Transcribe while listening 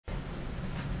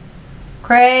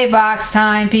cravebox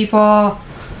time, people.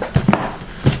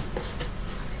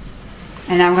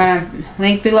 And I'm going to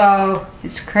link below.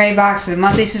 It's cravebox. It's a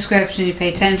monthly subscription. You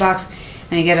pay $10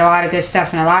 and you get a lot of good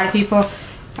stuff. And a lot of people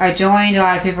are joined. A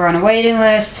lot of people are on a waiting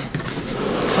list.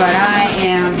 But I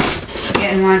am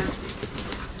getting one.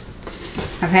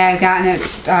 I've gotten it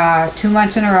 2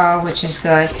 months in a row, which is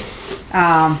good.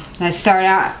 Let's start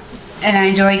out, and I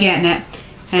enjoy getting it.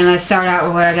 And let's start out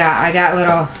with what I got. I got a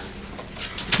little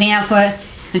pamphlet,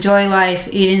 Enjoy Life,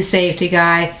 Eating Safety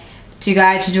Guide. It's your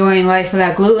guide to enjoying life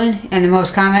without gluten, and the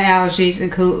most common allergies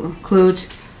includes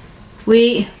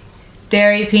wheat,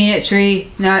 dairy, peanut,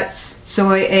 tree, nuts,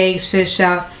 soy, eggs, fish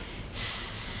shell,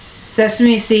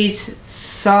 sesame seeds,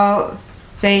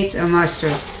 sulfates, or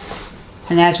mustard.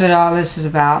 And that's what all this is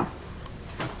about.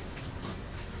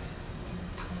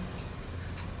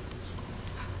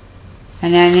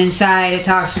 And then inside it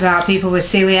talks about people with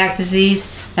celiac disease.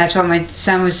 That's what my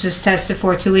son was just tested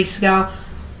for 2 weeks ago.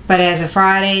 But as of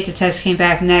Friday, the test came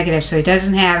back negative, so he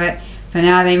doesn't have it. But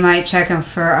now they might check him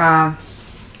for,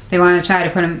 they want to try to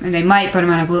put him, and they might put him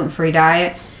on a gluten-free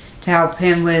diet to help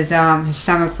him with his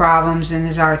stomach problems and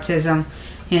his autism.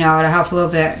 You know, to help a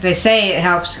little bit. They say it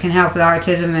can help with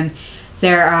autism and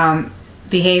their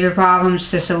behavior problems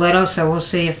just a little, so we'll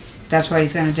see if that's what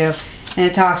he's going to do. And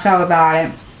it talks all about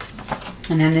it.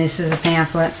 And then this is a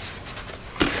pamphlet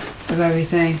of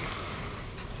everything.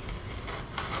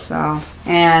 So,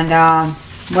 and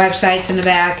websites in the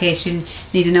back in case you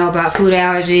need to know about food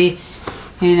allergy,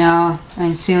 you know,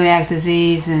 and celiac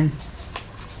disease and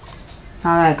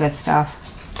all that good stuff.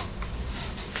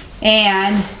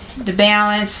 And the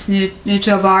Balance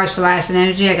Neutral Bars for Lasting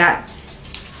Energy. I got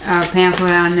a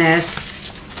pamphlet on this.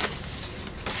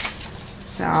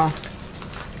 So.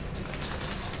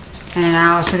 And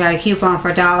I also got a coupon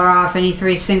for $1 off any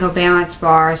 3 single Balance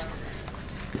bars.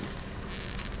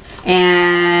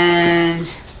 And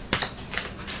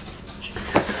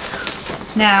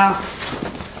now,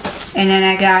 and then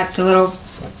I got the little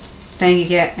thing you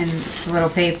get and the little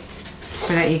paper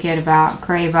that you get about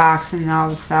cravebox and all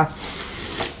the stuff.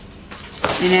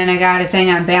 And then I got a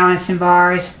thing on balancing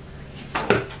bars.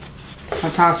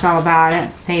 It talks all about it.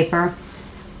 Paper.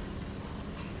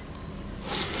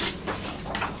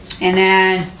 And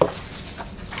then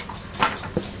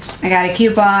I got a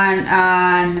coupon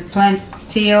on the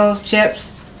Planteel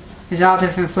chips. There's all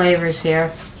different flavors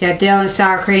here. You got dill and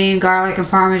sour cream, garlic and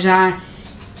parmesan.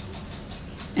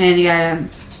 And you got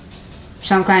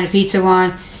some kind of pizza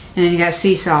one. And then you got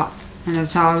sea salt. And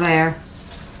it's all there.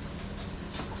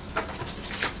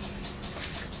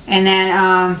 And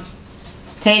then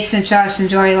Taste and Trust,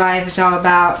 Enjoy Life. It's all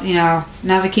about, you know,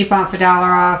 another coupon for $1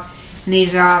 off. And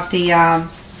these are off the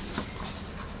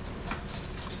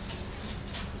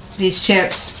these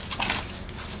chips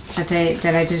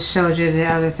that I just showed you the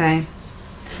other thing.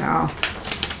 So,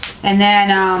 and then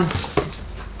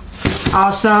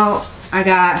also I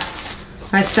got,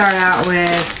 let's start out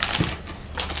with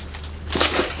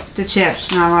the chips.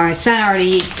 Now my son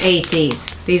already ate these.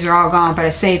 These are all gone, but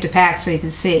I saved a pack so you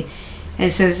can see.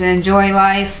 It says Enjoy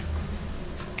Life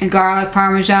and garlic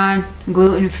parmesan,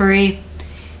 gluten free,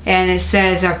 and it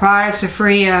says our products are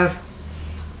free of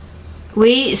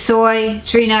wheat, soy,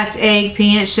 tree nuts, egg,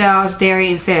 peanut shells,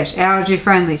 dairy, and fish. Allergy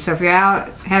friendly. So if you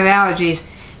have allergies,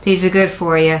 these are good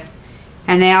for you.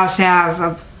 And they also have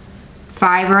a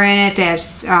fiber in it.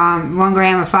 That's 1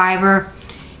 gram of fiber.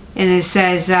 And it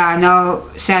says no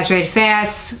saturated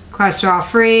fats, cholesterol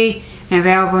free, and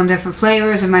available in different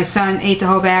flavors. And my son ate the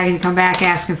whole bag and come back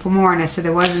asking for more. And I said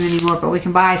there wasn't any more, but we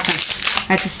can buy some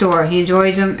at the store. He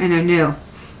enjoys them and they're new.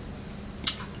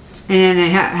 And then they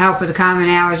help with the common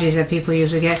allergies that people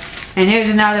usually get. And here's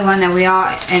another one that we all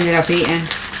ended up eating,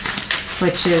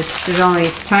 which is, there's only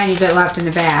a tiny bit left in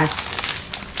the bag.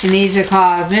 And these are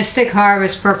called Mystic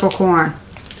Harvest Purple Corn.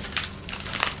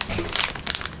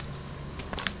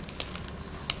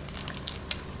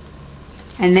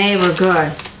 And they were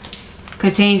good.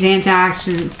 Contains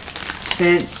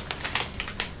antioxidants.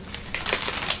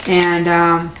 And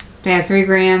they have 3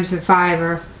 grams of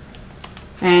fiber.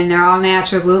 And they're all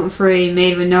natural, gluten-free,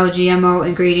 made with no GMO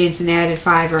ingredients and added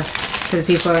fiber for the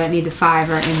people that need the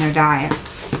fiber in their diet.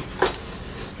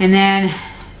 And then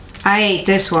I ate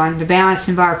this one, the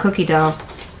Balancing Bar Cookie Dough.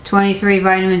 23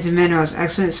 vitamins and minerals,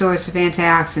 excellent source of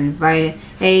antioxidants, vitamin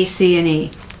A, C, and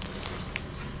E.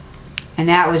 And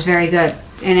that was very good.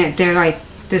 And they're like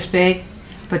this big,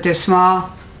 but they're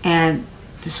small, and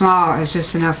the small is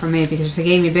just enough for me because if they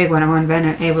gave me a big one, I wouldn't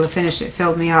have been able to finish it. It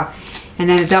filled me up. And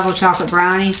then a double chocolate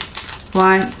brownie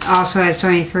one also has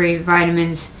 23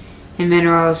 vitamins and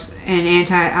minerals and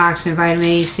antioxidant vitamin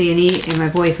A, C, and E, and my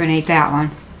boyfriend ate that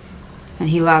one. and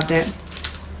he loved it.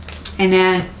 And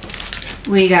then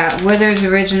we got Withers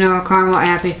Original Caramel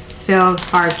Apple Filled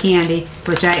Hard Candy,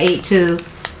 which I ate too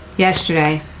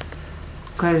yesterday,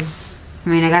 because I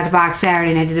mean I got the box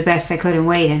Saturday and I did the best I could in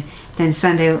waiting. Then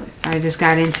Sunday I just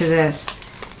got into this,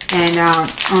 and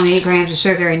only 8 grams of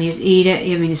sugar, and you eat it,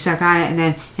 I mean you suck on it, and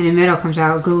then in the middle comes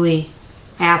out a gooey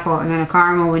apple, and then the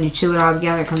caramel, when you chew it all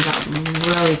together, it comes out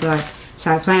really good.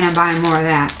 So I plan on buying more of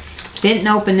that. Didn't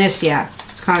open this yet.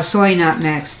 It's called Soy Nut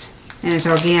Mixed, and it's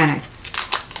organic.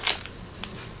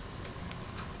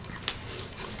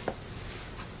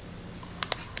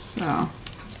 So I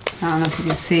don't know if you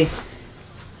can see,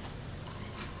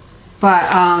 but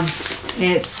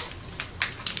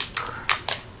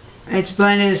it's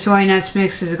blended soy nuts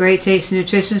mixed is a great taste and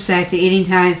nutrition snack to eating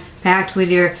time, packed with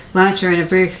your lunch or in a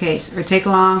briefcase, or take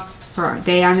along for a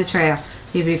day on the trail.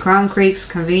 You'll be Crumb Creek's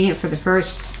convenient for the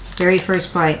very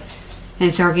first bite. And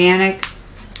it's organic,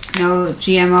 no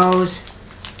GMOs,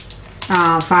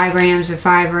 5 grams of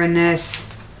fiber in this,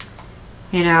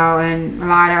 you know, and a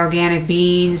lot of organic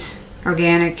beans,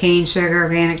 organic cane sugar,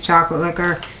 organic chocolate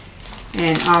liquor,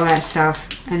 and all that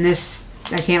stuff. And this,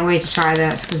 I can't wait to try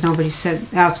this, because nobody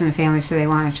else in the family said they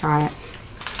want to try it.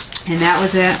 And that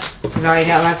was it. Because all you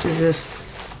got left is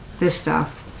this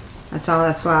stuff. That's all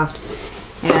that's left.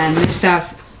 And this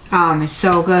stuff is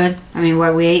so good. I mean,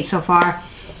 what we ate so far.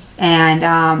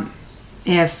 And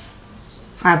if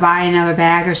I buy another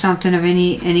bag or something of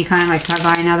any kind, like if I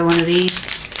buy another one of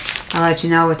these, I'll let you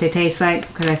know what they taste like,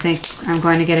 because I think I'm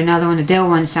going to get another one. The dill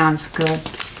one sounds good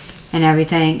and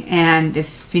everything. And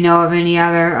if you know of any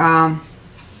other,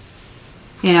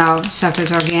 you know, stuff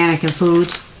that's organic and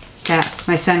foods that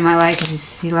my son might like,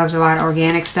 because he loves a lot of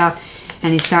organic stuff,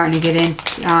 and he's starting to get in,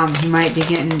 he might be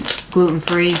getting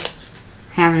gluten-free,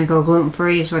 having to go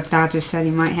gluten-free is what the doctor said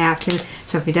he might have to.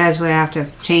 So if he does, we'll have to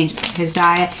change his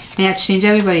diet. We have to change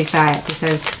everybody's diet,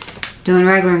 because doing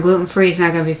regular and gluten-free is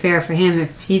not going to be fair for him.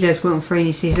 If he does gluten-free and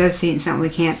he sees us eating something we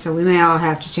can't, so we may all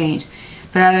have to change.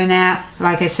 But other than that,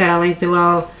 like I said, I'll link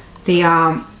below the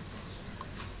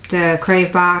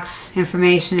cravebox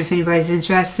information if anybody's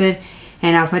interested,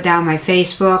 and I'll put down my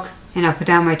Facebook, and I'll put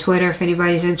down my Twitter if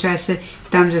anybody's interested.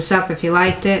 Thumbs us up if you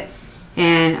liked it,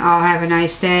 and I'll have a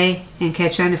nice day and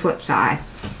catch you on the flip side.